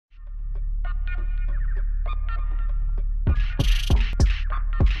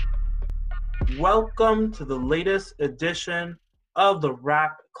Welcome to the latest edition of the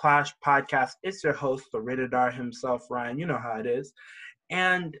Rap Clash podcast. It's your host, the RatedR himself, Ryan. You know how it is.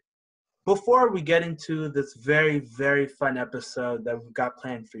 And before we get into this very, very fun episode that we've got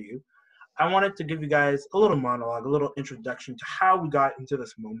planned for you, I wanted to give you guys a little monologue, a little introduction to how we got into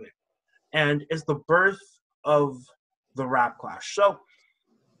this moment. And it's the birth of the Rap Clash. So,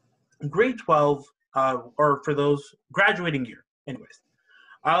 grade 12, or for those graduating year, anyways.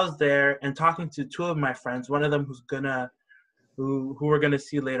 I was there and talking to two of my friends, one of them who we're gonna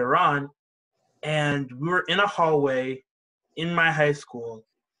see later on, and we were in a hallway in my high school,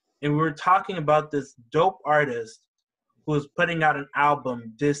 and we were talking about this dope artist who was putting out an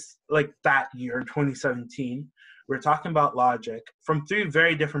album that year in 2017. We were talking about Logic from three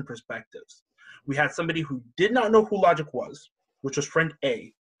very different perspectives. We had somebody who did not know who Logic was, which was friend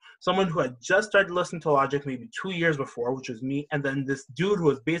A. Someone who had just started listening to Logic maybe 2 years before, which was me, and then this dude who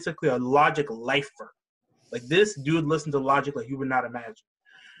was basically a Logic lifer. Like, this dude listened to Logic like you would not imagine.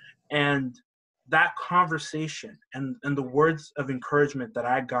 And that conversation and the words of encouragement that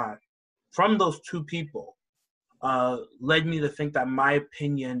I got from those two people led me to think that my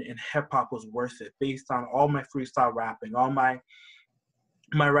opinion in hip-hop was worth it based on all my freestyle rapping, all my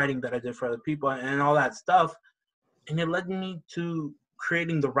writing that I did for other people and all that stuff. And it led me to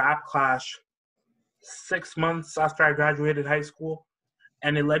creating the Rap Clash 6 months after I graduated high school.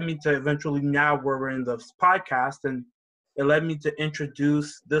 And it led me to eventually now where we're in this podcast. And it led me to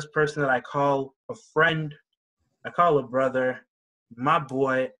introduce this person that I call a friend, I call a brother, my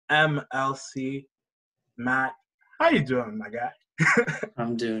boy, MLC, Matt. How you doing, my guy?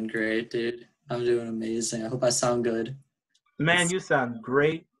 I'm doing great, dude. I'm doing amazing. I hope I sound good. Man, you sound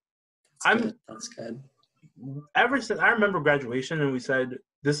great. That's good. Ever since I remember graduation and we said,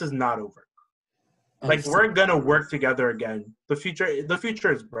 this is not over. Like, we're going to work together again. The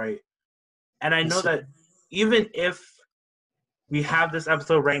future is bright. And I know that even if we have this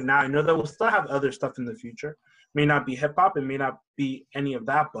episode right now, I know that we'll still have other stuff in the future. It may not be hip-hop. It may not be any of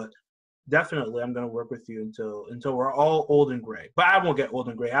that, but definitely I'm going to work with you until we're all old and gray. But I won't get old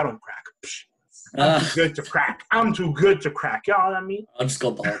and gray. I don't crack. Psh. I'm too good to crack. I'm too good to crack. You know what I mean? I'll just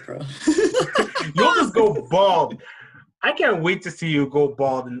go bald, bro. You'll just go bald. I can't wait to see you go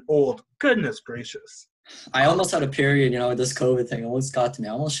bald and old. Goodness gracious. I almost had a period, with this COVID thing. It almost got to me.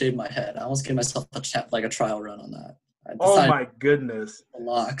 I almost shaved my head. I almost gave myself a trial run on that. Oh my goodness.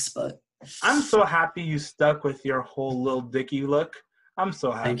 Locks, but I'm so happy you stuck with your whole Lil Dicky look. I'm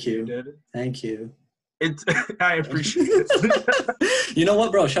so happy you did it. Thank you. I appreciate it. You know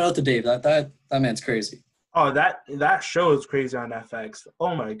what, bro? Shout out to Dave. That man's crazy. Oh, that show is crazy on FX.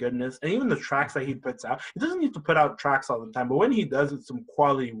 Oh my goodness. And even the tracks that he puts out. He doesn't need to put out tracks all the time, but when he does, it's some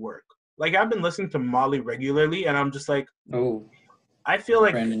quality work. Like, I've been listening to Molly regularly, and I'm just like, oh, I feel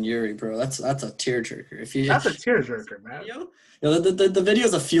like Brandon Urie, bro. That's a tearjerker. That's a tearjerker, man. The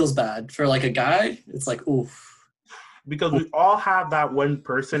videos of Feels Bad for like a guy, it's like, oof. Because we all have that one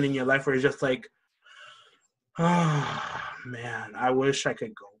person in your life where it's just like, oh man, I wish I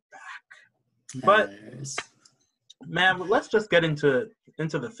could go back. But man, let's just get into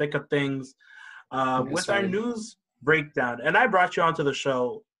the thick of things with our news breakdown. And I brought you onto the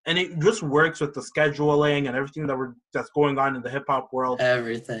show, and it just works with the scheduling and everything that's going on in the hip hop world.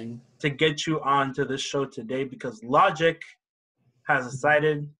 Everything to get you onto this show today, because Logic has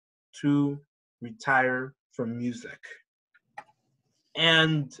decided to retire from music,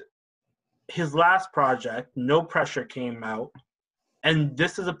 and his last project, No Pressure, came out, and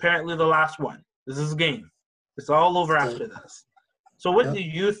this is apparently the last one. This is game. It's all over after this. So what do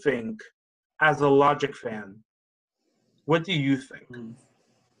you think as a Logic fan? What do you think?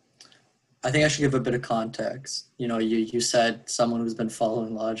 I think I should give a bit of context. You said someone who's been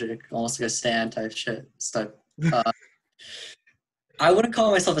following Logic, almost like a stan type shit. I wouldn't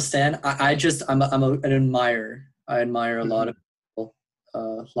call myself a stan. I'm an admirer. I admire a lot of people.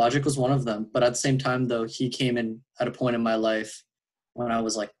 Logic was one of them. But at the same time, though, he came in at a point in my life when I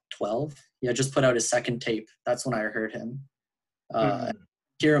was like 12. He had just put out his second tape. That's when I heard him. I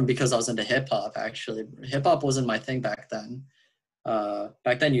hear him because I was into hip-hop, actually. Hip-hop wasn't my thing back then.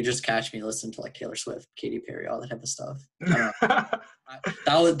 Back then, you just catch me listening to like Taylor Swift, Katy Perry, all that type of stuff.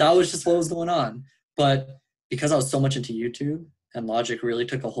 That was just what was going on. But because I was so much into YouTube, and Logic really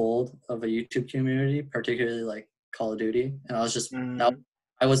took a hold of a YouTube community, particularly like Call of Duty, and I was just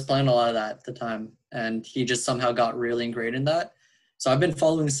I was playing a lot of that at the time, and he just somehow got really ingrained in that. So I've been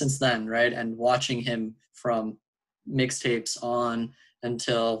following since then, right, and watching him from mixtapes on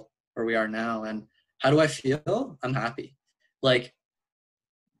until where we are now. And how do I feel? I'm happy. Like,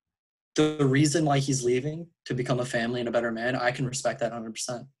 the reason why he's leaving to become a family and a better man, I can respect that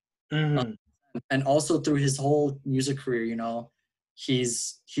 100%. And also through his whole music career, you know,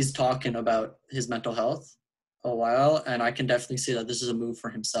 he's talking about his mental health a while, and I can definitely see that this is a move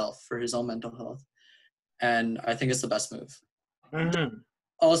for himself, for his own mental health, and I think it's the best move. Mm-hmm.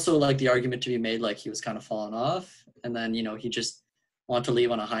 Also, like the argument to be made, like he was kind of falling off, and then you know he just wanted to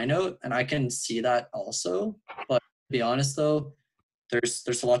leave on a high note, and I can see that also. But to be honest, though,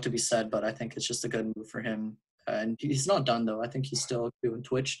 there's a lot to be said, but I think it's just a good move for him, and he's not done though. I think he's still doing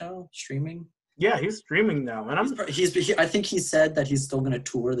Twitch now, streaming. Yeah, he's streaming now, and I think he said that he's still going to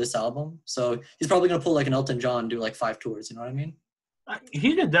tour this album, so he's probably going to pull like an Elton John, do like 5 tours. You know what I mean?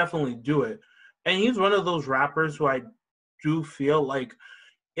 he could definitely do it, and he's one of those rappers who I do feel like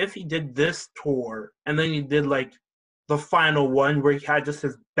if he did this tour and then he did like the final one where he had just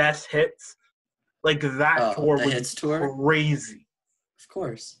his best hits, like that tour was crazy. Of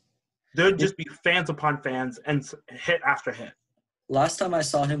course, there'd just be fans upon fans and hit after hit. Last time I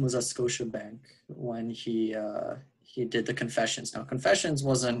saw him was at Scotiabank when he did the Confessions. Now, Confessions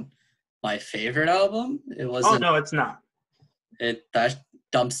wasn't my favorite album. It wasn't. Oh no, it's not. That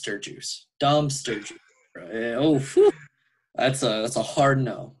dumpster juice, bro. Whew, that's a hard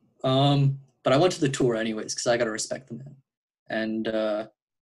no. But I went to the tour anyways because I gotta respect the man. And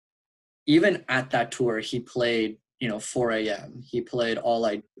even at that tour, he played 4 a.m. He played All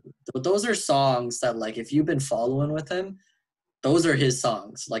I Do. Those are songs that like if you've been following with him. Those are his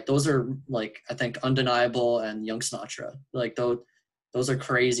songs. Like those are like I think Undeniable and Young Sinatra. Like those are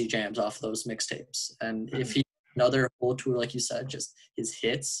crazy jams off those mixtapes. And if he another whole tour, like you said, just his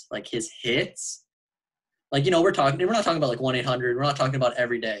hits. Like we're not talking about like 1-800. We're not talking about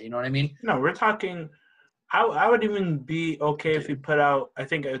every day. You know what I mean? No, we're talking. I would even be okay if he put out. I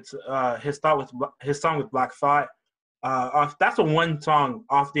think it's his song with Black Thought. That's the one song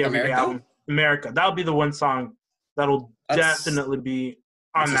off the Everyday album, America. That would be the one song that'll definitely be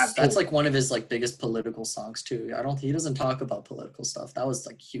on that. That's like one of his like biggest political songs too. He doesn't talk about political stuff. That was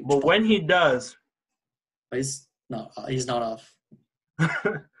like huge. But when he does, but he's not off.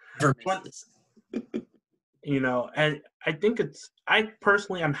 And I think I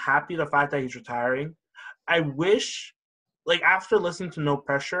personally am happy the fact that he's retiring. I wish, like after listening to No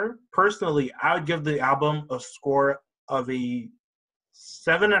Pressure, personally, I would give the album a score of a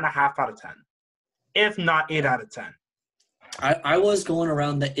 7.5 out of 10. If not 8 out of 10. I was going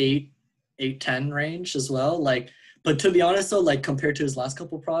around the 8-10 range as well. Like, but to be honest though, like compared to his last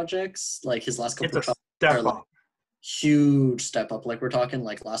couple projects, like his last couple projects are like huge step up. Like we're talking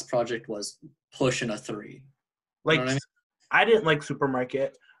like last project was pushing a 3. Like you know what I didn't like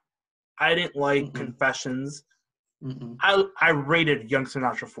Supermarket. I didn't like Confessions. I rated Young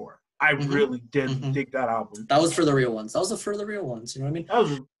Sinatra 4. I really did dig that album. That was for the real ones. You know what I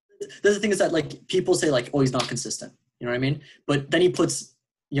mean? The thing is that like people say like, oh, he's not consistent. You know what I mean? But then he puts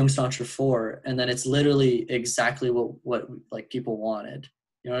Young Sinatra 4, and then it's literally exactly what like people wanted.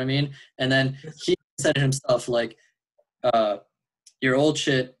 You know what I mean? And then he said it himself, like, your old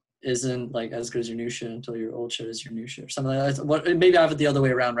shit isn't like as good as your new shit until your old shit is your new shit or something like that. Maybe I have it the other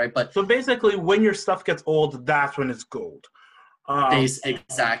way around, right? But so basically, when your stuff gets old, that's when it's gold.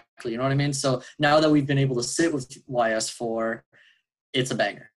 Exactly. You know what I mean? So now that we've been able to sit with YS4, it's a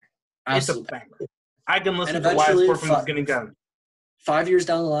banger. Absolute banger. I can listen to YS4 from the beginning down. 5 years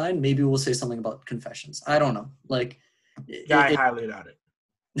down the line, maybe we'll say something about Confessions. I don't know. Like, I highly doubt it.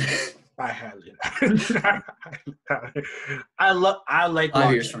 I highly doubt it. I like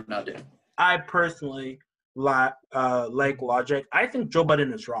 5 years from now, dude. I personally like Logic. I think Joe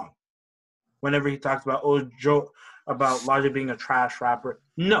Budden is wrong whenever he talks about Logic being a trash rapper.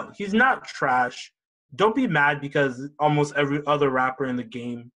 No, he's not trash. Don't be mad because almost every other rapper in the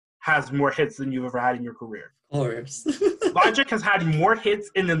game has more hits than you've ever had in your career. Of course. Logic has had more hits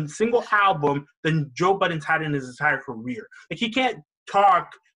in a single album than Joe Budden's had in his entire career. Like, he can't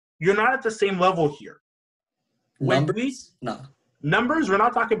talk. You're not at the same level here. Numbers? No. Numbers? We're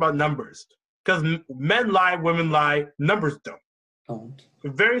not talking about numbers. Because men lie, women lie, numbers don't.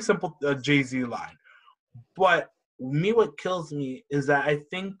 Very simple Jay-Z line. But what kills me is that I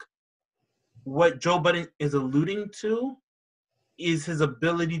think what Joe Budden is alluding to is his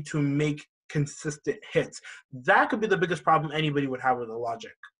ability to make consistent hits. That could be the biggest problem anybody would have with the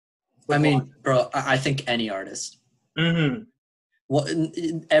Logic. Bro, I think any artist. Well,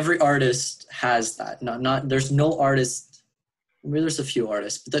 every artist has that. Not there's no artist. Maybe there's a few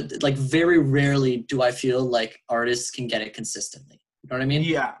artists, but like very rarely do I feel like artists can get it consistently. You know what I mean?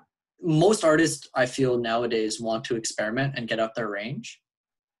 Yeah. Most artists, I feel nowadays, want to experiment and get up their range.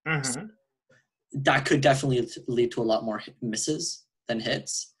 So that could definitely lead to a lot more misses than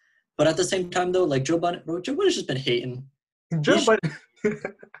hits. But at the same time, though, like Joe Budden's just been hating.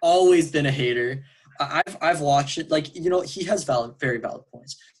 Always been a hater. I've watched it. Like, you know, he has very valid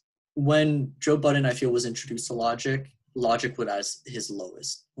points. When Joe Budden, I feel, was introduced to Logic was as his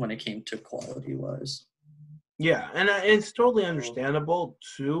lowest when it came to quality-wise. Yeah, and it's totally understandable,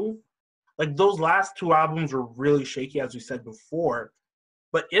 too. Like, those last two albums were really shaky, as we said before.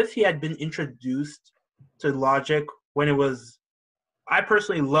 But if he had been introduced to Logic when it was... I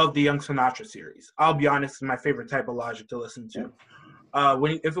personally love the Young Sinatra series. I'll be honest, it's my favorite type of Logic to listen to.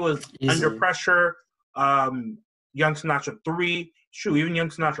 If it was Easily. Under Pressure, Young Sinatra 3, even Young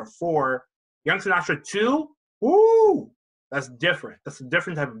Sinatra 4, Young Sinatra 2, woo! That's different. That's a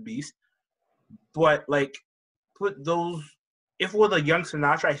different type of beast. But, like, put those... If it was a Young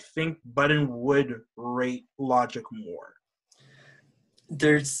Sinatra, I think Budden would rate Logic more.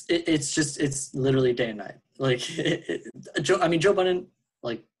 It's literally day and night. Like, Joe Budden,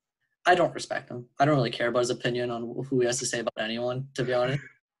 like, I don't respect him. I don't really care about his opinion on who he has to say about anyone, to be honest.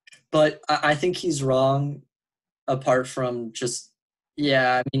 But I think he's wrong, apart from just,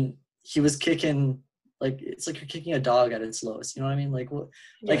 yeah, I mean, he was kicking, like, it's like you're kicking a dog at its lowest. You know what I mean? Like, what?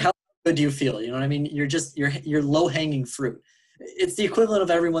 Yeah. Like, how good do you feel? You know what I mean? You're low-hanging fruit. It's the equivalent of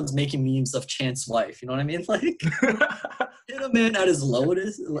everyone's making memes of Chant's wife. You know what I mean? Like, hit a man at his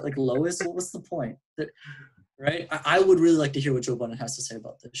lowest. What was the point? Right? I would really like to hear what Joe Budden has to say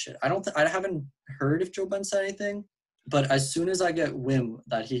about this shit. I haven't heard if Joe Budden said anything, but as soon as I get whim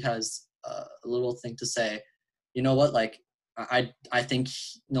that he has a little thing to say, you know what? Like, I think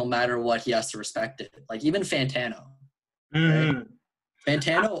no matter what, he has to respect it. Like, even Fantano. Right?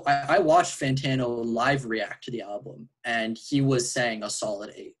 Fantano, I watched Fantano live react to the album, and he was saying a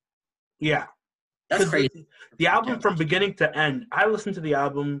solid 8. Yeah. That's crazy. The album from beginning to end, I listened to the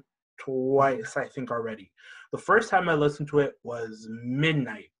album twice, I think, already. The first time I listened to it was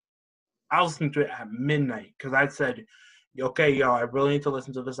midnight. I was listening to it at midnight because I said, okay, yo, I really need to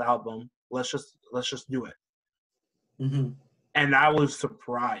listen to this album. Let's just do it. Mm-hmm. And I was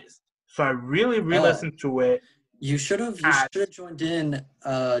surprised. So I really re-listened to it. You should have joined in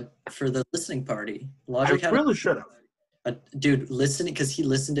for the listening party. Logic really should have. Dude, listening, because he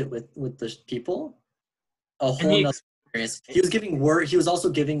listened it with the people. A whole nother experience. He was giving he was also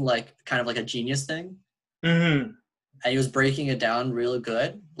giving, like, kind of like a genius thing. Mm-hmm. And he was breaking it down really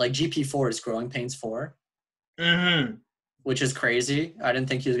good. Like, GP4 is Growing Pains 4. Mm-hmm. Which is crazy. I didn't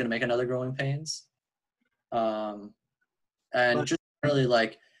think he was going to make another Growing Pains. Just really,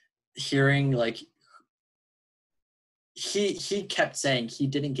 like, hearing, like, he kept saying he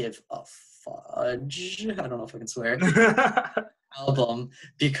didn't give a fudge. I don't know if I can swear. Album,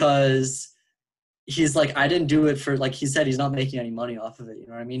 because he's like, I didn't do it for, like, he said he's not making any money off of it. You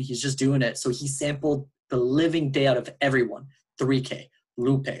know what I mean? He's just doing it. So he sampled the living day out of everyone. 3K,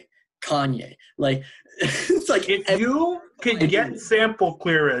 Lupe, Kanye. Like, it's like, if you can get sample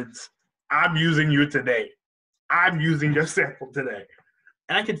clearance, I'm using you today. I'm using your sample today.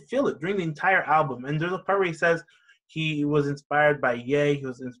 And I could feel it during the entire album. And there's a part where he says he was inspired by Ye. He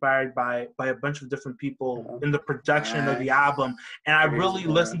was inspired by a bunch of different people in the production of the album. And I really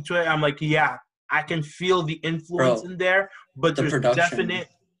listened to it. I'm like, yeah, I can feel the influence in there. But there's definite...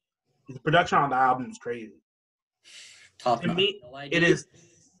 The production on the album is crazy. Top to me, it is...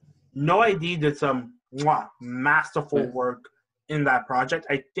 No ID did some masterful work in that project.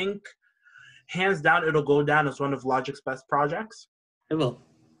 I think, hands down, it'll go down as one of Logic's best projects. It will.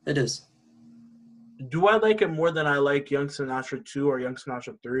 It is. Do I like it more than I like Young Sinatra 2 or Young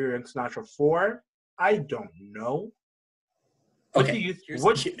Sinatra 3 or Young Sinatra 4? I don't know. Okay,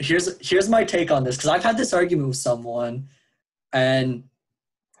 here's my take on this, because I've had this argument with someone, and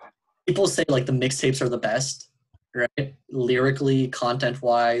people say, like, the mixtapes are the best, right? Lyrically,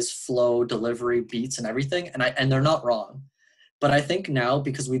 content-wise, flow, delivery, beats, and everything, and they're not wrong. But I think now,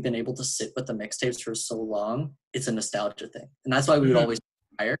 because we've been able to sit with the mixtapes for so long, it's a nostalgia thing. And that's why we would always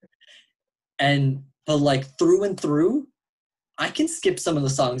hire. But, like, through and through, I can skip some of the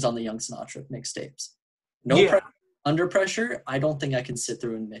songs on the Young Sinatra mixtapes. Under Pressure, I don't think I can sit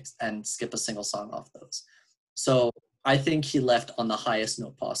through and skip a single song off those. So I think he left on the highest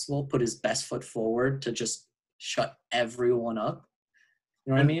note possible, put his best foot forward to just shut everyone up.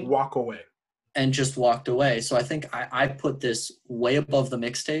 You know what I mean? Walk away. And just walked away. So I think I put this way above the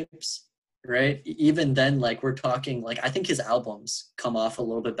mixtapes, right? Even then, like, we're talking, like, I think his albums come off a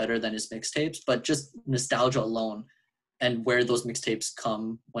little bit better than his mixtapes, but just nostalgia alone and where those mixtapes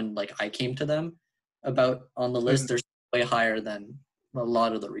come when, like, I came to them about on the list, they're way higher than a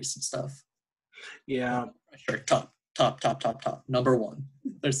lot of the recent stuff. Yeah. Sure. Top. Number one.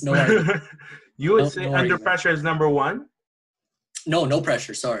 There's no idea. You would say Under Pressure is number one? No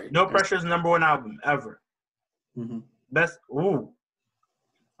Pressure, sorry. No Pressure is number one album ever. Mm-hmm. Best. Ooh.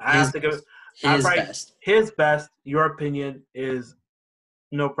 I have to give it his best. His best. Your opinion is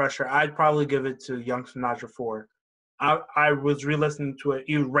no pressure. I'd probably give it to Young Sinatra 4. I was re-listening to it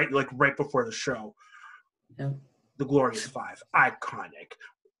even right before the show. Yeah. The Glorious Five, iconic.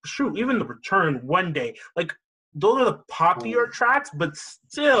 Shoot, even The Return, One Day, like those are the poppier tracks, but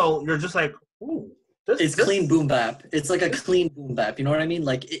still, you're just like, ooh. It's clean boom bap. It's like a clean boom bap. You know what I mean?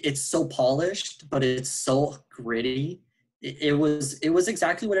 Like it's so polished, but it's so gritty. It was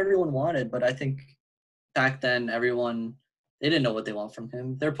exactly what everyone wanted. But I think back then, they didn't know what they want from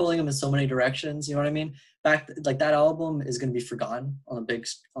him. They're pulling him in so many directions. You know what I mean? Like that album is going to be forgotten on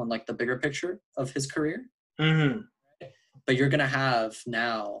the bigger picture of his career. Mm-hmm. But you're going to have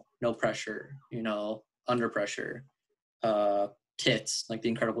now No Pressure, Under Pressure, Tits, like The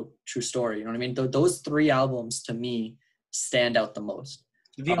Incredible True Story. You know what I mean? Those 3 albums to me stand out the most.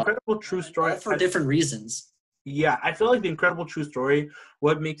 The Incredible True Story, for different reasons. Yeah, I feel like The Incredible True Story,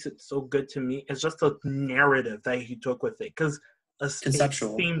 what makes it so good to me is just the narrative that he took with it. Because a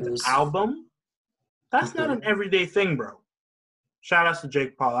themed album, that's not an everyday thing, bro. Shout out to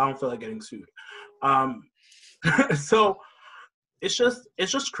Jake Paul. I don't feel like getting sued. So it's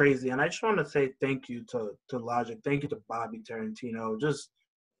just crazy. And I just want to say thank you to Logic. Thank you to Bobby Tarantino. Just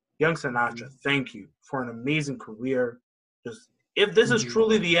Young Sinatra, thank you for an amazing career. Just if this is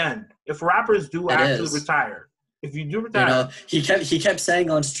truly the end, if rappers do actually retire, if you do retire, he kept saying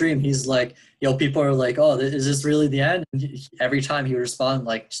on stream, he's like, people are like, oh, is this really the end? And every time he would respond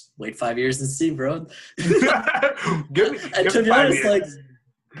like, just wait 5 years and see, bro. To be honest,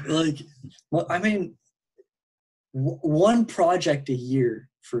 well, I mean, one project a year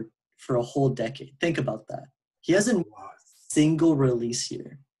for a whole decade. Think about that. He hasn't single release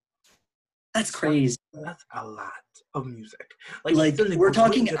year. That's crazy. That's a lot of music. Like we're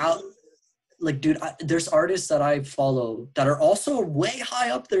talking out. Like, dude, there's artists that I follow that are also way high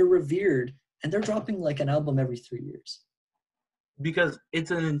up there, revered, and they're dropping like an album every 3 years. Because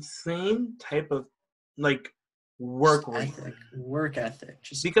it's an insane type of work ethic.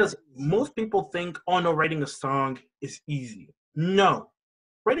 Just because most people think, oh no, writing a song is easy. No,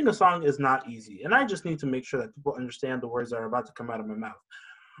 writing a song is not easy. And I just need to make sure that people understand the words that are about to come out of my mouth.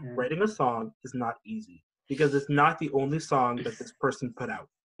 Yeah. Writing a song is not easy because it's not the only song that this person put out.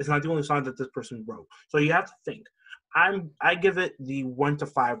 It's not the only song that this person wrote. So you have to think. I give it the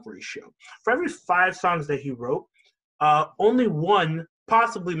 1-to-5 ratio. For every 5 songs that he wrote, only 1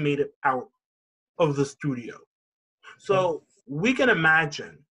 possibly made it out of the studio. So we can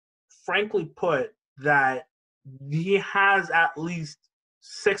imagine, frankly put, that he has at least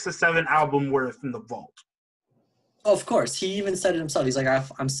 6 or 7 album worth in the vault. Of course. He even said it himself. He's like,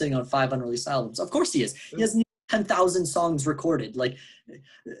 I'm sitting on 5 unreleased albums. Of course he is. He has 10,000 songs recorded. Like,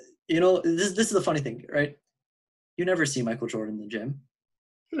 this is the funny thing, right? You never see Michael Jordan in the gym.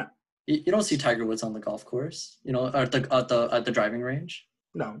 No. You don't see Tiger Woods on the golf course, at the driving range.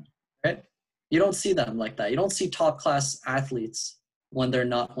 No. Right? You don't see them like that. You don't see top class athletes when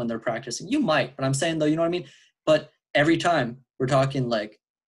they're practicing. You might, but I'm saying though, you know what I mean? But every time we're talking like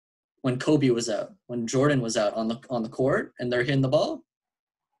when Kobe was out, when Jordan was out on the court and they're hitting the ball,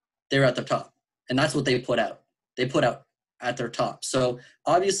 they're at the top. And that's what they put out. They put out at their top. So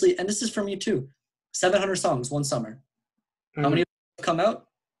obviously, and this is for me too, 700 songs one summer. How many have come out?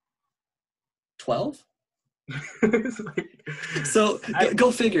 12? So go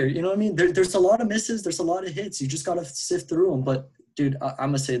figure. You know what I mean? There's a lot of misses. There's a lot of hits. You just got to sift through them. But dude, I'm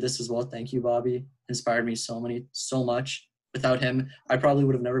going to say this as well. Thank you, Bobby. Inspired me so much. Without him, I probably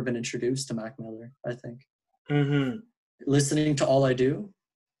would have never been introduced to Mac Miller, I think. Mm-hmm. Listening to All I Do,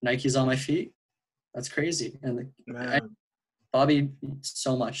 Nike's on My Feet. That's crazy. And Bobby,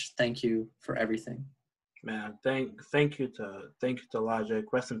 so much. Thank you for everything. Man, thank you to Logic.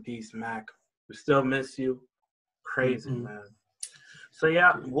 Rest in peace, Mac. We still miss you. Crazy, man. So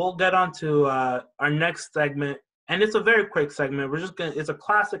yeah, we'll get on to our next segment, and it's a very quick segment. It's a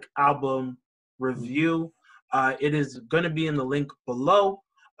classic album review. It is gonna be in the link below.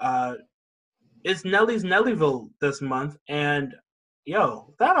 It's Nelly's Nellyville this month, and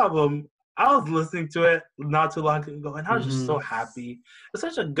that album, I was listening to it not too long ago, and I was just so happy. It's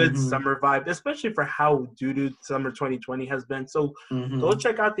such a good summer vibe, especially for how doo-doo summer 2020 has been. So go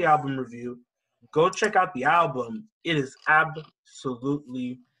check out the album review. Go check out the album. It is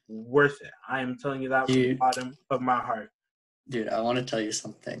absolutely worth it. I am telling you that from the bottom of my heart. Dude, I want to tell you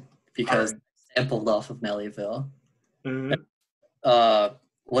something because I sampled off of Nellyville.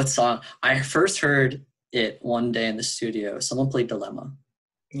 What song? I first heard it one day in the studio. Someone played Dilemma.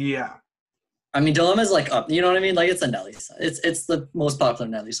 Yeah. I mean, Dilemma's like up. You know what I mean? Like, it's a Nelly song. It's the most popular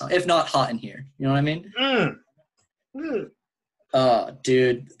Nelly song, if not Hot in Here. You know what I mean? Oh,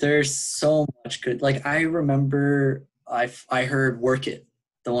 dude, there's so much good. Like, I remember I heard Work It,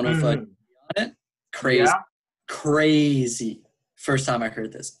 the one with Mhm. on it. Crazy, Yeah. crazy. First time I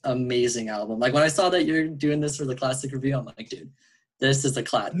heard this. Amazing album. Like, when I saw that you're doing this for the classic review, I'm like, dude, this is a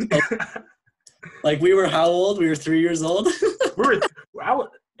class. Oh, like, we were how old? We were 3 years old? we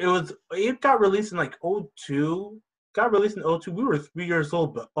were, it got released in like '02. Got released in '02. We were 3 years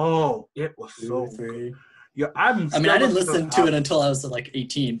old, but oh, it was 2 or so good. 3. Yeah, I'm I mean, still I didn't listening to listen the to it album. until I was like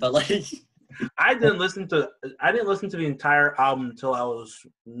 18, but like, I didn't listen to the entire album until I was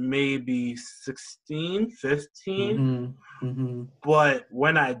maybe 16, 15. mm-hmm, mm-hmm. But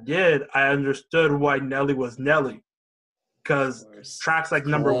when I did, I understood why Nelly was Nelly. Because tracks like Of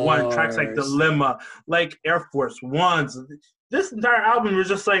Number One, tracks like course. Dilemma, like Air Force Ones, this entire album was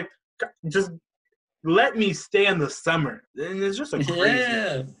just let me stay in the summer. And it's just a crazy,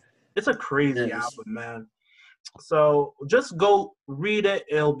 Yeah. it's a crazy Yes. album, man. So just go read it.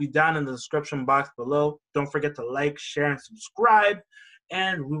 It'll be down in the description box below. Don't forget to like, share, and subscribe.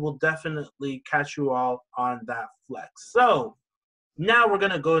 And we will definitely catch you all on that flex. So now we're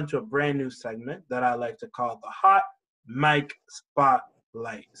going to go into a brand new segment that I like to call the Hot Mic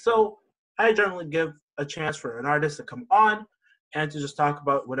Spotlight. So I generally give a chance for an artist to come on and to just talk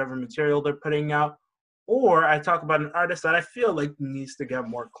about whatever material they're putting out. Or I talk about an artist that I feel like needs to get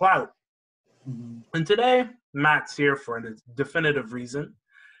more clout. Mm-hmm. And today, Matt's here for a definitive reason.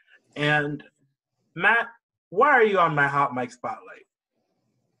 And Matt, why are you on my Hot Mic Spotlight?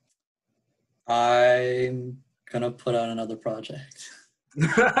 I'm gonna put out another project.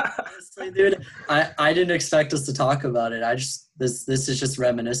 Honestly, dude, I didn't expect us to talk about it. I just this is just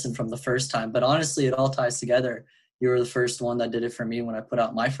reminiscent from the first time. But honestly, it all ties together. You were the first one that did it for me when I put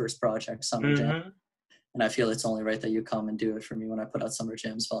out my first project, Summer Jam. Mm-hmm. And I feel it's only right that you come and do it for me when I put out Summer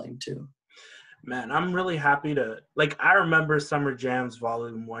Jams Volume 2. Man, I'm really happy to I remember Summer Jams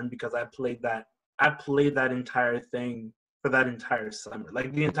Volume 1 because I played that entire thing for that entire summer.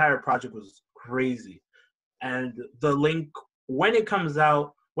 Like the entire project was crazy. And the link when it comes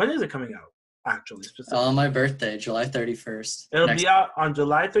out, when is it coming out actually specifically? On my birthday, July 31st. It'll be out on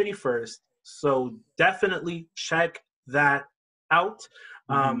July 31st. So definitely check that out.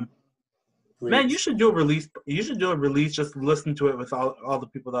 Mm-hmm. Man, you should do a release. You should do a release. Just listen to it with all the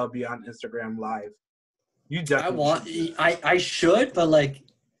people that'll be on Instagram Live. You definitely. I should, but like,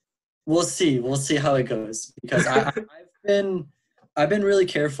 we'll see. We'll see how it goes because I've been really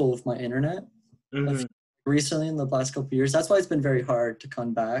careful with my internet Mm-hmm. recently in the last couple of years. That's why it's been very hard to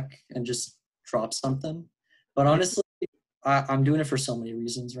come back and just drop something. But honestly, I'm doing it for so many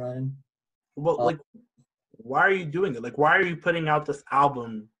reasons, Ryan. Well, why are you doing it? Like, why are you putting out this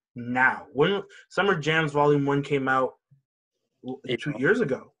album now? When Summer Jams Volume 1 came out April 2 years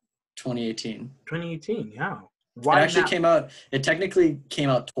ago. 2018. 2018, yeah. Why it actually came out, it technically came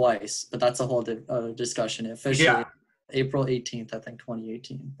out twice, but that's a whole discussion. Officially, April 18th, I think,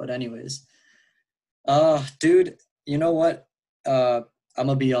 2018. But anyways, dude, you know what? I'm going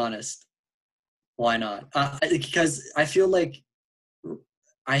to be honest. Why not? Because I feel like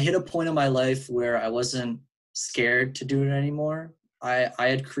I hit a point in my life where I wasn't scared to do it anymore. I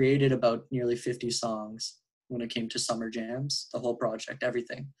had created about nearly 50 songs when it came to Summer Jams, the whole project,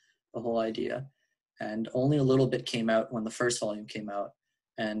 everything, the whole idea. And only a little bit came out when the first volume came out.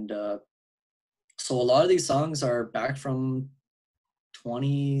 And so a lot of these songs are back from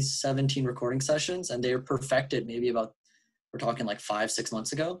 2017 recording sessions, and they were perfected maybe about, we're talking like 5-6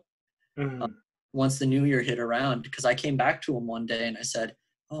 months ago. Mm-hmm. Once the new year hit around, because I came back to him one day and I said,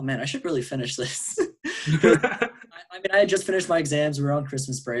 oh man, I should really finish this. I mean, I had just finished my exams. We were on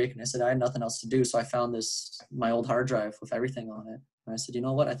Christmas break, and I said I had nothing else to do. So I found my old hard drive with everything on it. And I said, you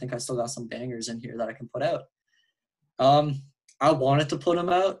know what? I think I still got some bangers in here that I can put out. I wanted to put them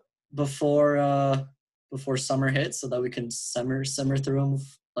out before summer hit so that we can simmer through them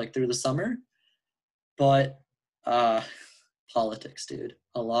like through the summer. But politics, dude.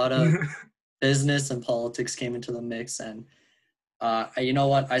 A lot of business and politics came into the mix, and you know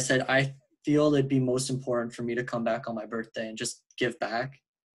what? I said I feel it'd be most important for me to come back on my birthday and just give back.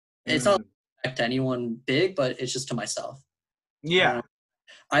 It's not back to anyone big, but it's just to myself. Yeah.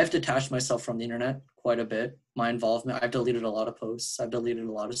 I've detached myself from the internet quite a bit. My involvement, I've deleted a lot of posts. I've deleted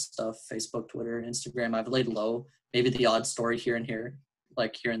a lot of stuff, Facebook, Twitter, Instagram. I've laid low, maybe the odd story here and here,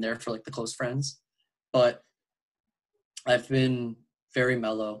 like here and there for like the close friends. But I've been very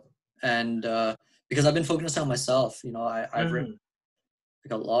mellow, and because I've been focusing on myself, you know, I've written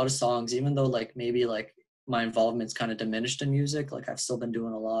like a lot of songs, even though like maybe like my involvement's kind of diminished in music. Like I've still been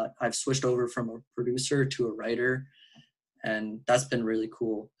doing a lot. I've switched over from a producer to a writer, And that's been really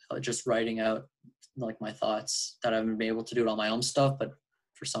cool. Just writing out like my thoughts that I haven't been able to do it on my own stuff, but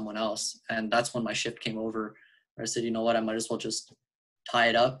for someone else. And that's when my shift came over, where I said, you know what, I might as well just tie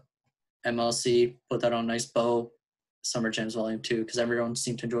it up, MLC, put that on a nice bow, Summer Jams Volume 2, because everyone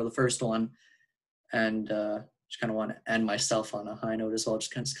seemed to enjoy the first one. And just kind of want to end myself on a high note as well,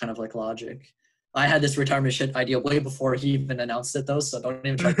 just kind of like Logic. I had this retirement shit idea way before he even announced it, though, so don't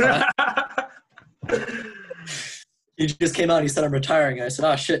even try to He just came out and he said, I'm retiring. And I said,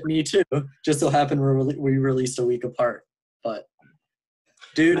 oh, shit, me too. Just so happened we released a week apart. But,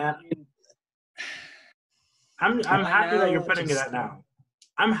 dude. Man, I'm happy that you're putting it out now.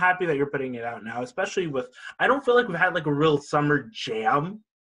 I'm happy that you're putting it out now, especially with, I don't feel like we've had like a real summer jam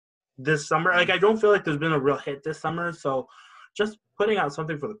this summer. Like, I don't feel like there's been a real hit this summer. So just putting out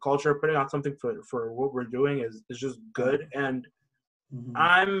something for the culture, putting out something for what we're doing is just good. And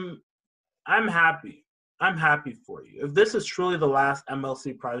I'm happy. I'm happy for you. If this is truly the last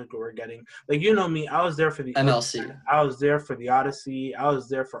MLC project that we're getting, like, you know me, I was there for the MLC. I was there for the Odyssey. I was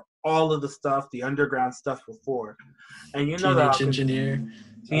there for all of the stuff, the underground stuff before. And you know Teenage Engineer.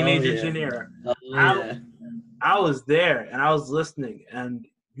 Teenage Engineer. Oh, yeah. I was there and I was listening, and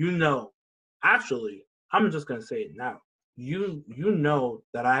you know, actually, I'm just gonna say it now. You know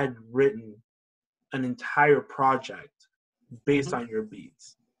that I had written an entire project based on your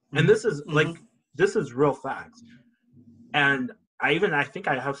beats. And this is like this is real facts. And I think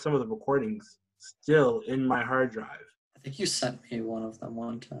I have some of the recordings still in my hard drive. I think you sent me one of them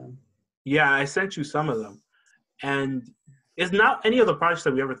one time. Yeah, I sent you some of them. And it's not any of the projects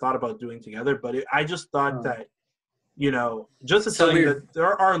that we ever thought about doing together, but I just thought that, you know, just to tell you that there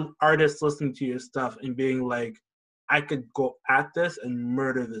are artists listening to your stuff and being like, I could go at this and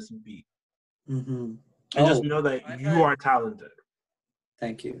murder this beat. And just know that you are talented.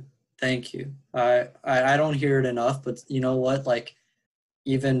 Thank you. Thank you. I don't hear it enough, but you know what? Like,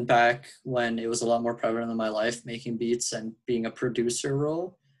 even back when it was a lot more prevalent in my life, making beats and being a producer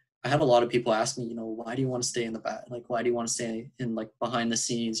role, I had a lot of people ask me, you know, why do you want to stay in the back? Like, why do you want to stay in like behind the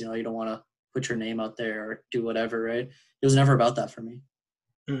scenes? You know, you don't want to put your name out there or do whatever, right? It was never about that for me.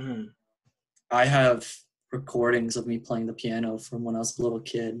 I have recordings of me playing the piano from when I was a little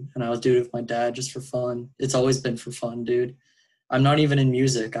kid, and I was doing it with my dad just for fun. It's always been for fun, dude. I'm not even in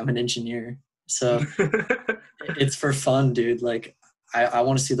music. I'm an engineer. So it's for fun, dude. Like, I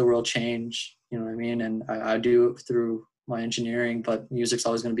want to see the world change, you know what I mean? And I do it through my engineering, but music's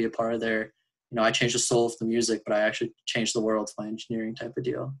always going to be a part of there. You know, I change the soul of the music, but I actually change the world with my engineering type of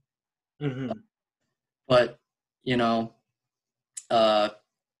deal. But, you know,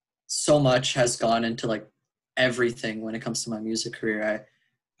 so much has gone into like everything when it comes to my music career.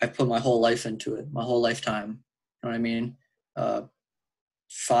 I put my whole life into it, my whole lifetime. You know what I mean?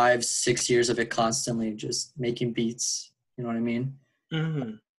 5-6 years of it constantly just making beats. You know what I mean?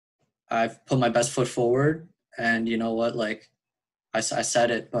 I've put my best foot forward, and you know what? Like, I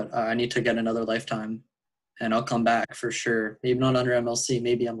said it, but I need to get another lifetime, and I'll come back for sure. Maybe not under MLC,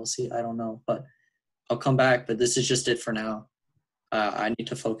 maybe MLC, I don't know, but I'll come back. But this is just it for now. I need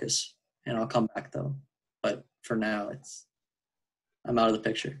to focus, and I'll come back though. But for now, I'm out of the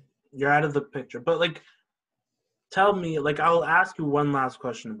picture. You're out of the picture, but like, tell me, like, I'll ask you one last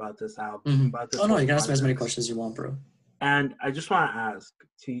question about this album. About this no, you can ask me as many questions as you want, bro. And I just want to ask,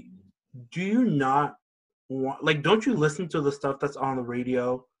 do you not want, like, don't you listen to the stuff that's on the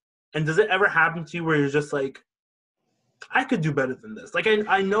radio? And does it ever happen to you where you're just like, I could do better than this? Like,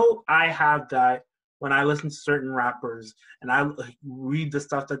 I know I have that when I listen to certain rappers and I like, read the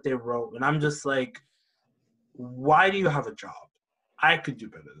stuff that they wrote, and I'm just like, why do you have a job? I could do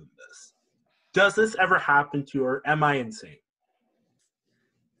better than this. Does this ever happen to you, or am I insane?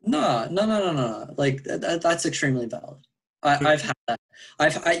 No. Like, that's extremely valid. I've had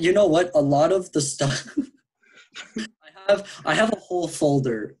that. You know what? A lot of the stuff I have a whole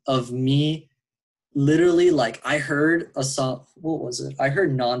folder of me literally, like, I heard a song. What was it? I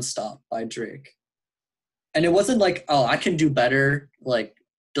heard Nonstop by Drake. And it wasn't like, oh, I can do better, like,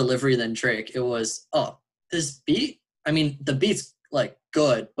 delivery than Drake. It was, oh, this beat? I mean, the beat's, like,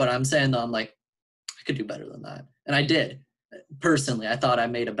 good, but I'm saying, though, I'm like, I could do better than that. And I did. Personally, I thought I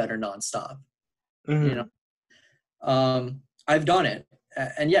made a better Nonstop. You know? I've done it.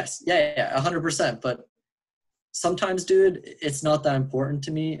 And yes, 100%. But sometimes, dude, it's not that important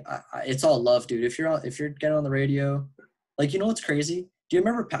to me. It's all love, dude. If you're getting on the radio, like, you know what's crazy? Do you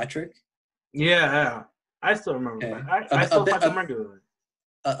remember Patrick? Yeah. I still remember. Okay. I still talk to him regularly.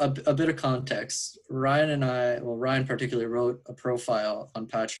 A bit of context. Ryan particularly wrote a profile on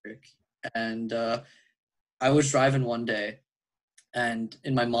Patrick, and I was driving one day, and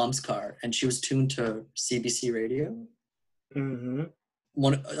in my mom's car, and she was tuned to CBC radio,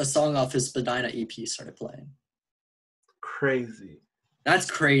 Mm-hmm. A song off his Spadina EP started playing. Crazy. That's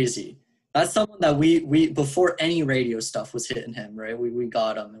crazy. That's someone that we before any radio stuff was hitting him, right? We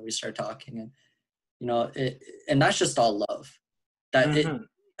got him and we started talking, and you know, and that's just all love. That it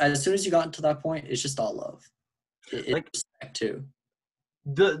as soon as you got to that point, it's just all love. It's respect too.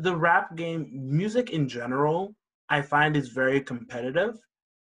 The rap game, music in general, I find is very competitive.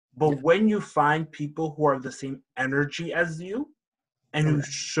 But when you find people who are the same energy as you and who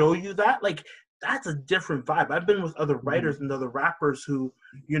show you that, like, that's a different vibe. I've been with other writers and other rappers who,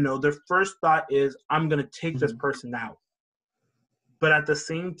 you know, their first thought is, I'm going to take this person out. But at the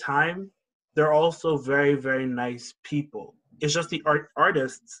same time, they're also very, very nice people. It's just the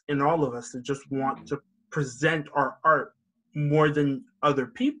artists in all of us that just want to present our art more than other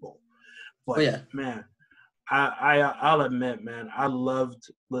people. But man, I'll admit, man, I loved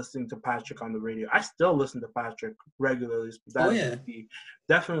listening to Patrick on the radio. I still listen to Patrick regularly.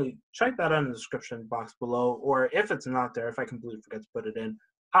 Definitely check that out in the description box below. Or if it's not there, if I completely forget to put it in,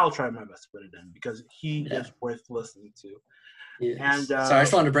 I'll try my best to put it in because he is worth listening to. Yes. And sorry, I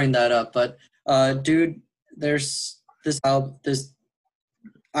just wanted to bring that up, but dude, there's this album.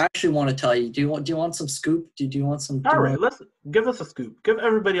 I actually want to tell you. Do you want some scoop? Do you want some? All right, let's give us a scoop. Give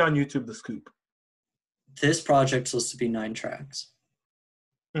everybody on YouTube the scoop. This project's supposed to be 9 tracks.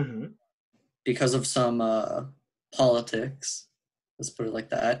 Because of some politics, let's put it like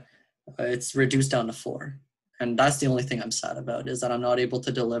that, it's reduced down to 4. And that's the only thing I'm sad about, is that I'm not able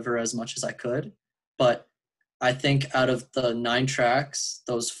to deliver as much as I could. But I think out of the 9 tracks,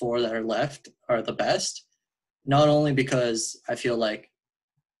 those 4 that are left are the best. Not only because I feel like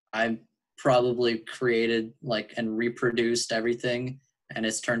I probably created and reproduced everything, and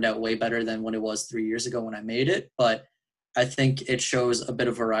it's turned out way better than when it was 3 years ago when I made it. But I think it shows a bit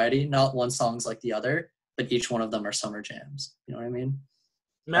of variety. Not one song's like the other, but each one of them are summer jams. You know what I mean?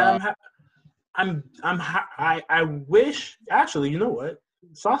 Man, I wish, actually, you know what?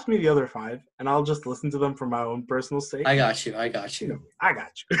 Sauce me the other 5, and I'll just listen to them for my own personal sake. I got you. I got you.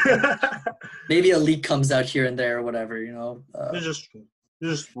 Maybe a leak comes out here and there or whatever, you know.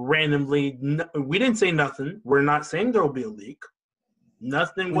 Just randomly. We didn't say nothing. We're not saying there will be a leak.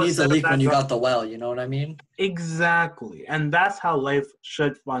 Nothing was said. Who needs a leak when you got the well? You know what I mean? Exactly, and that's how life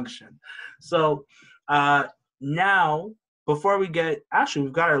should function. So now, before we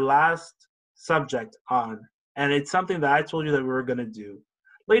we've got our last subject on, and it's something that I told you that we were going to do.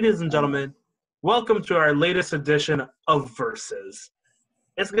 Ladies and gentlemen, welcome to our latest edition of Versus.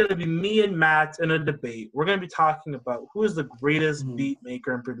 It's going to be me and Matt in a debate. We're going to be talking about who is the greatest beat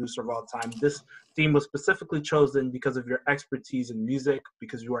maker and producer of all time. This theme was specifically chosen because of your expertise in music,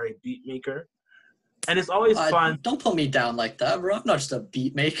 because you are a beat maker. And it's always fun. Don't put me down like that, bro. I'm not just a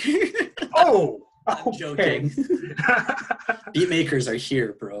beat maker. I'm joking. Beat makers are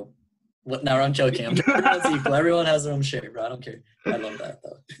here, bro. What? No, I'm joking. Everyone's equal. Everyone has their own share, bro. I don't care. I love that,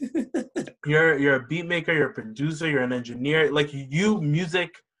 though. You're a beat maker. You're a producer. You're an engineer. Like the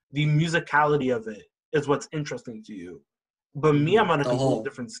musicality of it is what's interesting to you. But me, I'm on a completely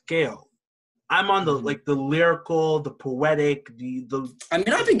different scale. I'm on the the lyrical, the poetic, the. I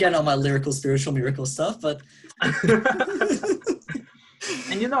mean, I've been getting on my lyrical, spiritual, miracle stuff, but.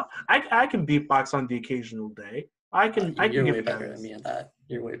 And you know, I can beatbox on the occasional day. You're way better than me in that.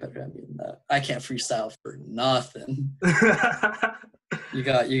 You're way better than me in that. I can't freestyle for nothing. You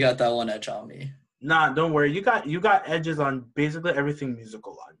got that one edge on me. Nah, don't worry. You got edges on basically everything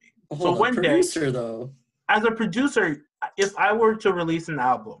musical on me. So one producer, though. As a producer, if I were to release an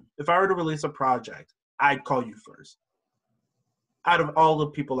album, if I were to release a project, I'd call you first. Out of all the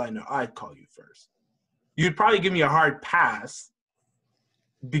people I know, I'd call you first. You'd probably give me a hard pass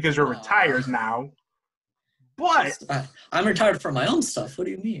because you're retired now. But I'm retired from my own stuff. What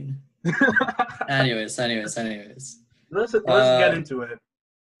do you mean? Anyways. Let's get into it.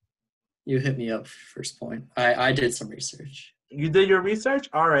 You hit me up first point. I did some research. You did your research?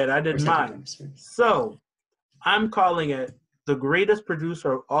 All right, I did mine. So I'm calling it the greatest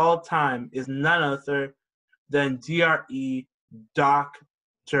producer of all time is none other than DRE,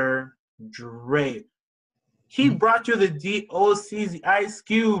 Dr. Dre. He brought you the DOCs, the Ice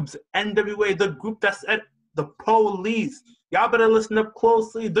Cubes, NWA, the group that said the police. Y'all better listen up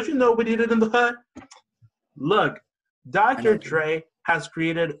closely. Don't you know what he did in the hood? Look, Dr. Dre has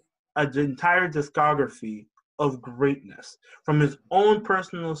created an entire discography of greatness from his own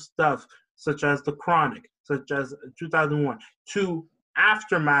personal stuff, such as The Chronic, such as 2001, to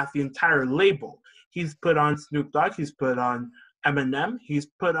Aftermath, the entire label. He's put on Snoop Dogg, he's put on Eminem, he's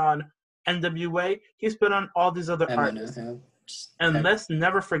put on NWA, he's put on all these other artists. And let's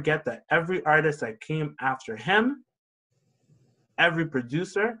never forget that every artist that came after him every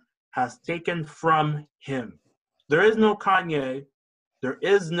producer has taken from him. There is no Kanye. There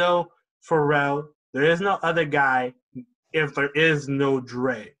is no Pharrell. There is no other guy if there is no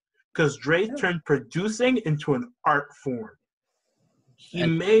Dre. Because Dre turned producing into an art form. He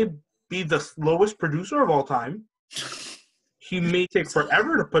may be the slowest producer of all time. He may take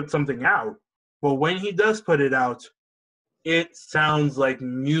forever to put something out. But when he does put it out, it sounds like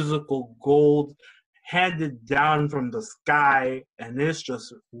musical gold handed down from the sky, and it's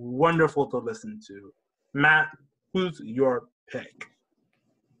just wonderful to listen to. Matt, who's your pick?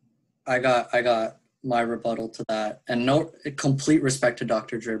 I got my rebuttal to that, and no complete respect to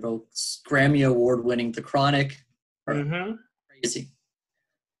Dr. Dre, bro. Grammy Award winning, The Chronic, crazy.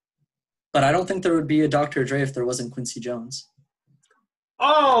 But I don't think there would be a Dr. Dre if there wasn't Quincy Jones.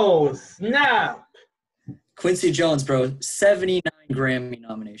 Oh, snap! Quincy Jones, bro, 79 Grammy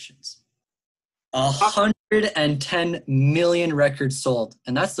nominations. 110 million records sold.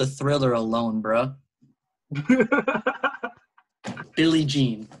 And that's the Thriller alone, bro. Billie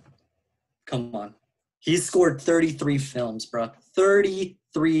Jean. Come on. He's scored 33 films, bro.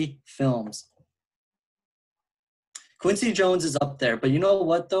 33 films. Quincy Jones is up there. But you know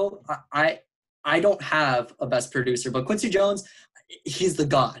what, though? I don't have a best producer. But Quincy Jones, he's the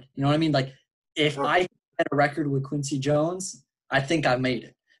god. You know what I mean? Like, if I get a record with Quincy Jones, I think I made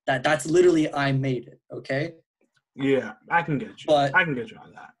it. That's literally I made it, okay? Yeah, I can get you. But I can get you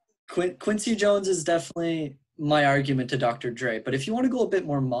on that. Quincy Jones is definitely my argument to Dr. Dre. But if you want to go a bit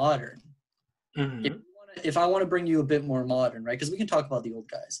more modern, if I want to bring you a bit more modern, right? Because we can talk about the old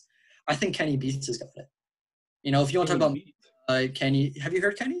guys. I think Kenny Beats has got it. You know, if you want to talk about Kenny, have you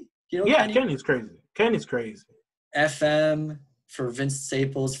heard Kenny? You know yeah, Kenny's crazy. Kenny's crazy. FM for Vince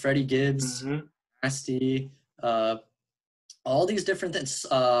Staples, Freddie Gibbs, Nasty, all these different things.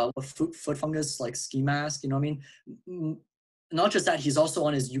 Foot Fungus, like Ski Mask, you know what I mean? Not just that, he's also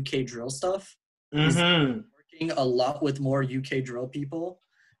on his UK drill stuff. He's working a lot with more UK drill people.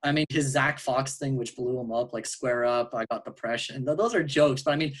 I mean, his Zach Fox thing, which blew him up, like Square Up, I Got Depression. Those are jokes,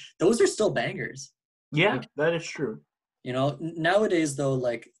 but I mean, those are still bangers. Yeah, like, that is true. You know, nowadays though,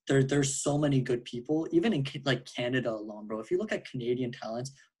 like there's so many good people, even in like Canada alone, bro. If you look at Canadian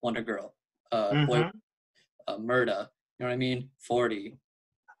talents, Wonder Girl, Boy, Murda, you know what I mean? 40.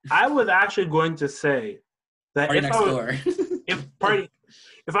 I was actually going to say that Party Next Door.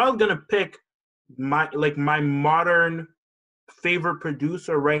 if I was gonna pick my modern favorite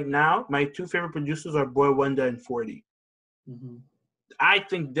producer right now, my two favorite producers are Boy Wonder and 40. I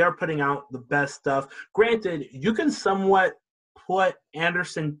think they're putting out the best stuff. Granted, you can somewhat put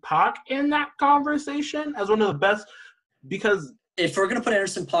Anderson .Paak in that conversation as one of the best, because if we're gonna put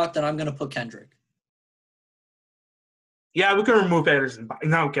Anderson .Paak, then I'm gonna put Kendrick. Yeah, we can remove Anderson .Paak.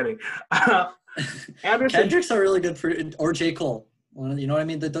 No, I'm kidding. Kendrick's a really good or J. Cole. You know what I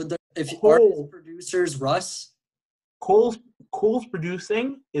mean? If Cole, producers, Russ. Cole's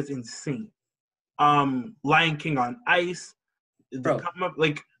producing is insane. Lion King on Ice. Bro,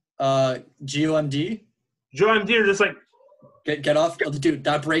 GOMD. GOMD are just like get off, dude.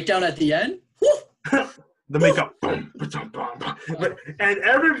 That breakdown at the end. The makeup, and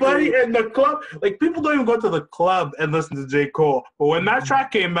everybody in the club, like people don't even go to the club and listen to J. Cole. But when that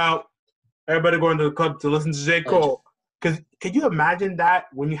track came out, everybody going to the club to listen to J. Cole. Because can you imagine that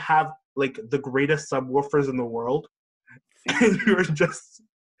when you have like the greatest subwoofers in the world, and you're just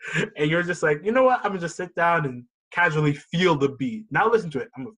like, you know what? I'm gonna just sit down and casually feel the beat. Now listen to it.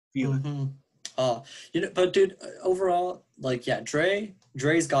 I'm gonna feel it. You know, but dude, overall, like, yeah,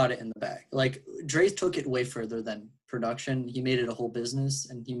 Dre's got it in the bag. Like, Dre's took it way further than production. He made it a whole business,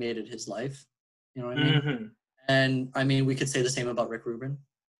 and he made it his life. You know what I mean? And I mean, we could say the same about Rick Rubin.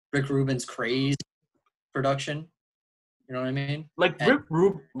 Rick Rubin's crazy production. You know what I mean? Like,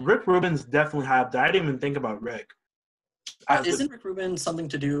 Rick Rubin's definitely hyped. I didn't even think about Rick. Isn't Rick Rubin something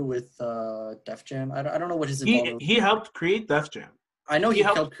to do with Def Jam? I don't know what his involvement was. He helped create Def Jam. I know he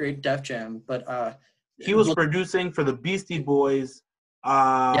helped create Def Jam, but he was producing for the Beastie Boys.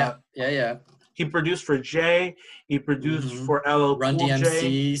 Yeah. He produced for Jay. He produced for LL Run Cool DMC,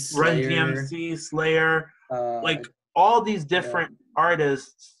 J, Slayer. Run DMC, Slayer. Like all these different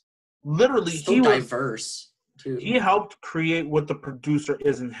artists. Literally, so he was diverse too. He helped create what the producer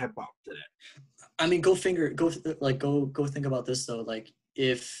is in hip hop today. I mean, go think about this though. Like,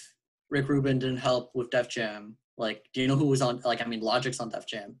 if Rick Rubin didn't help with Def Jam, like, do you know who was on? Like, I mean, Logic's on Def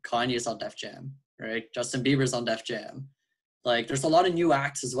Jam, Kanye's on Def Jam, right? Justin Bieber's on Def Jam. Like, there's a lot of new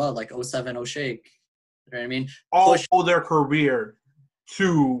acts as well, like 07 O'Shake. You know what I mean? All owe their career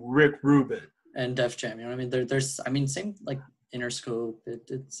to Rick Rubin and Def Jam. You know what I mean? There's, I mean, same like Interscope.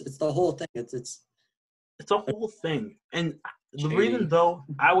 It's the whole thing. It's It's a whole thing. And the Shady. reason though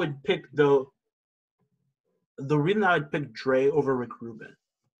I would pick the reason I would pick Dre over Rick Rubin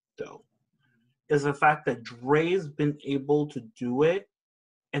though is the fact that Dre's been able to do it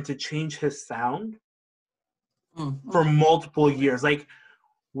and to change his sound for multiple years. Like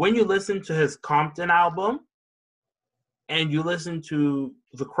when you listen to his Compton album and you listen to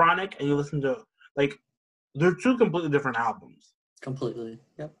The Chronic and you listen to like they're two completely different albums. Completely.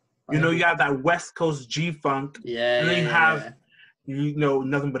 Yep. You know, you have that West Coast G funk. Yeah. And then you yeah, have you know,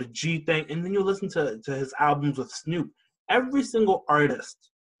 Nothing But a G thing. And then you listen to his albums with Snoop. Every single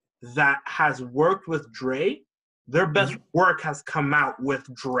artist that has worked with Dre, their best work has come out with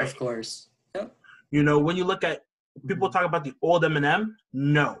Dre. Of course. Yep. You know, when you look at people talk about the old Eminem,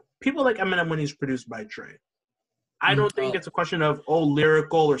 no. People like Eminem when he's produced by Dre. I don't think it's a question of,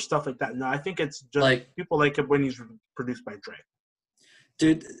 lyrical or stuff like that. No, I think it's just like, people like it when he's produced by Dre.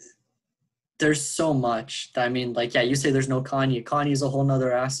 Dude, there's so much. I mean, like, yeah, you say there's no Kanye. Kanye is a whole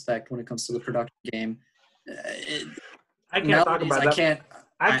nother aspect when it comes to the production game. I can't talk about that.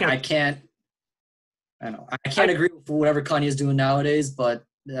 I can't agree with whatever Kanye is doing nowadays, but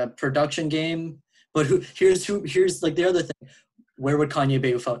the production game. But here's like the other thing. Where would Kanye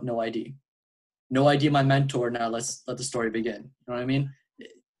be without No ID? No ID, my mentor. Now let's let the story begin. You know what I mean?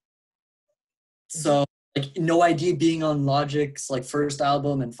 So like No ID being on Logic's like first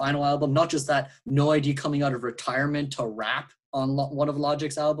album and final album. Not just that, No ID coming out of retirement to rap on one of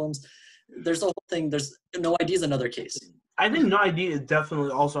Logic's albums. There's a whole thing. There's No ID is another case. I think No ID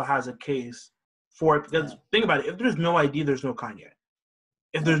definitely also has a case for it because think about it. If there's No ID, there's no Kanye.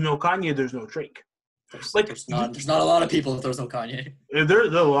 If there's no Kanye, there's no Drake. There's not a lot of people if there's no Kanye.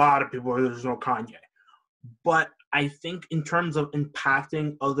 There's a lot of people if there's no Kanye. But I think in terms of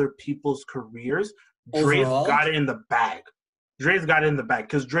impacting other people's careers, Dre's got it in the bag. Dre's got it in the bag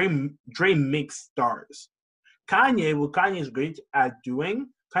because Dre makes stars. What Kanye's great at doing,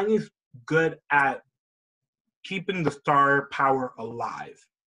 Kanye's good at keeping the star power alive.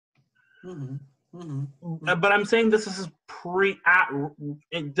 But I'm saying this is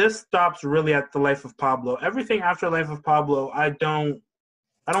this stops really at the Life of Pablo. Everything after Life of Pablo, I don't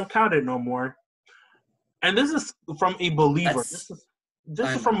count it no more. And this is from a believer.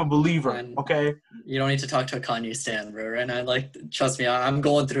 This is from a believer. Okay. You don't need to talk to a Kanye stan, bro. Right now, like, trust me, I'm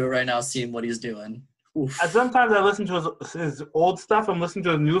going through it right now, seeing what he's doing. And sometimes I listen to his old stuff. I'm listening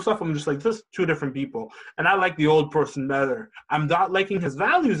to his new stuff. I'm just like, this is two different people. And I like the old person better. I'm not liking his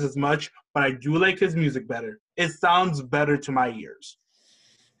values as much, but I do like his music better. It sounds better to my ears.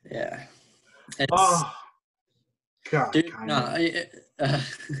 Yeah. Oh, God. Dude,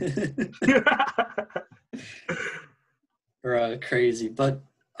 crazy. But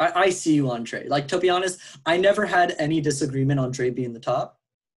I see you on Dre. Like, to be honest, I never had any disagreement on Dre being the top.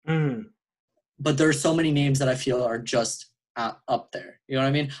 But there are so many names that I feel are just up there. You know what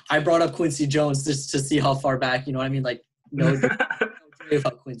I mean? I brought up Quincy Jones just to see how far back, you know what I mean? Like, no Dre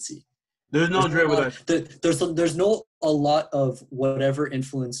without Quincy. There's no Dre without. There's no a lot of whatever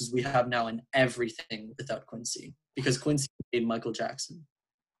influences we have now in everything without Quincy. Because Quincy made Michael Jackson.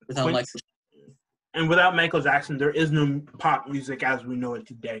 Without Michael Jackson, there is no pop music as we know it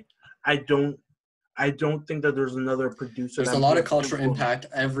today. I don't think that there's another producer. There's a lot of cultural impact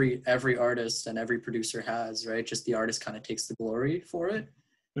every artist and every producer has, right? Just the artist kind of takes the glory for it.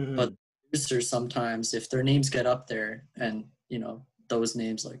 But producers sometimes, if their names get up there and, you know, those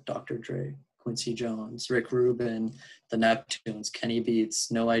names like Dr. Dre, Quincy Jones, Rick Rubin, the Neptunes, Kenny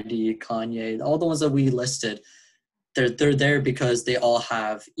Beats, No ID, Kanye, all the ones that we listed, they're there because they all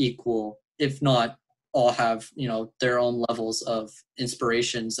have equal, if not all have, you know, their own levels of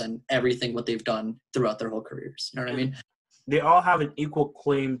inspirations and everything what they've done throughout their whole careers. You know what I mean? They all have an equal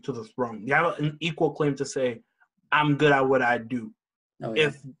claim to the throne. They have an equal claim to say, I'm good at what I do. Oh,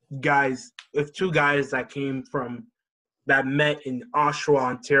 yeah. If two guys that met in Oshawa,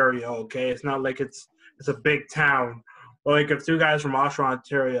 Ontario, okay, it's not like it's a big town. Or like if two guys from Oshawa,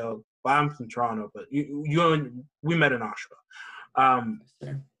 Ontario, well, I'm from Toronto, but we met in Oshawa.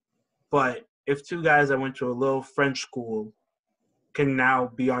 But if two guys that went to a little French school can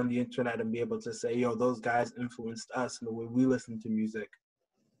now be on the internet and be able to say, yo, those guys influenced us in the way we listen to music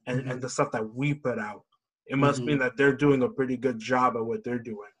and the stuff that we put out, it must mean that they're doing a pretty good job at what they're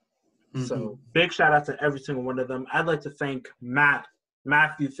doing. So big shout out to every single one of them. I'd like to thank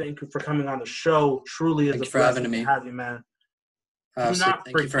Matthew, thank you for coming on the show. Truly is a blessing to have you, man. Thank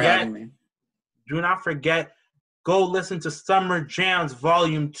you for having me. Do not forget, go listen to Summer Jams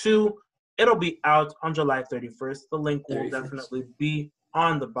Volume 2. It'll be out on July 31st. The link will definitely be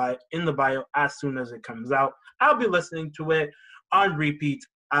in the bio as soon as it comes out. I'll be listening to it on repeat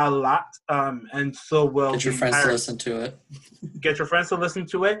a lot, and so will Get your friends to listen to it. Get your friends to listen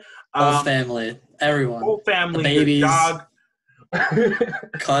to it. Whole family, everyone. Whole family, the babies, your dog,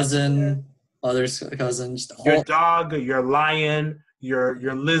 cousin, mother's cousins, your dog, your lion, your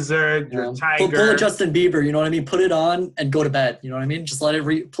lizard, your tiger. Pull a Justin Bieber, you know what I mean? Put it on and go to bed, you know what I mean? Just let it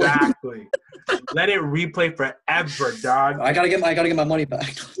replay. Exactly. Let it replay forever, dog. I gotta get my money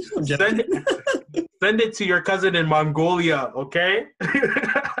back. Send it to your cousin in Mongolia, okay?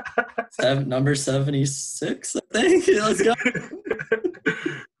 Number 76, I think. Let's go.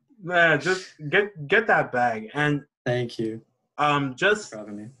 Man, just get that bag. And thank you. Just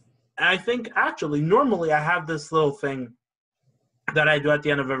I think actually normally I have this little thing that I do at the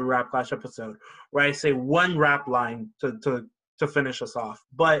end of every Rap Clash episode where I say one rap line to finish us off.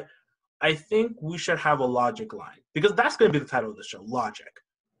 But I think we should have a Logic line because that's going to be the title of the show, Logic.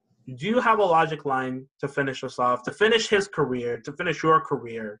 Do you have a Logic line to finish us off, to finish his career, to finish your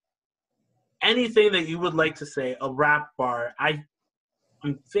career? Anything that you would like to say, a rap bar. I'm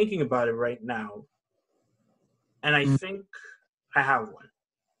thinking about it right now, and I think I have one.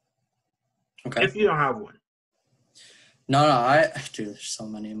 Okay. If you don't have one. No, dude, there's so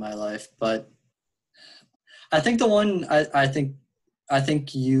many in my life, but I think the one I think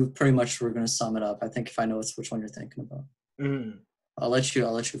you pretty much were going to sum it up. I think if I know which one you're thinking about. Mm. I'll let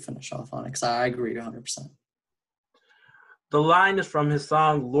you finish off on it because I agree 100%. The line is from his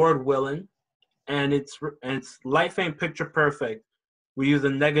song Lord Willin', and it's life ain't picture perfect. We use the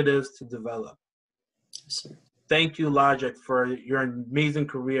negatives to develop. Yes, sir. Thank you, Logic, for your amazing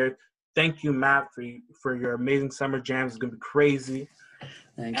career. Thank you, Matt, for your amazing summer jams. It's gonna be crazy.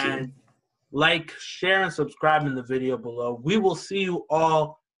 Thank you. And like, share, and subscribe in the video below. We will see you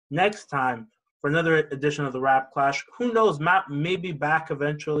all next time for another edition of the Rap Clash. Who knows? Matt may be back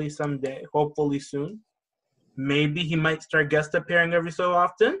eventually someday, hopefully soon. Maybe he might start guest appearing every so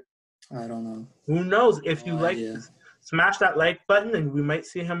often. I don't know. Who knows? If you like this, smash that like button and we might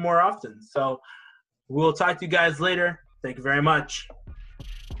see him more often. So we'll talk to you guys later. Thank you very much.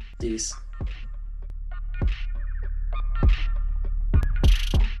 Peace.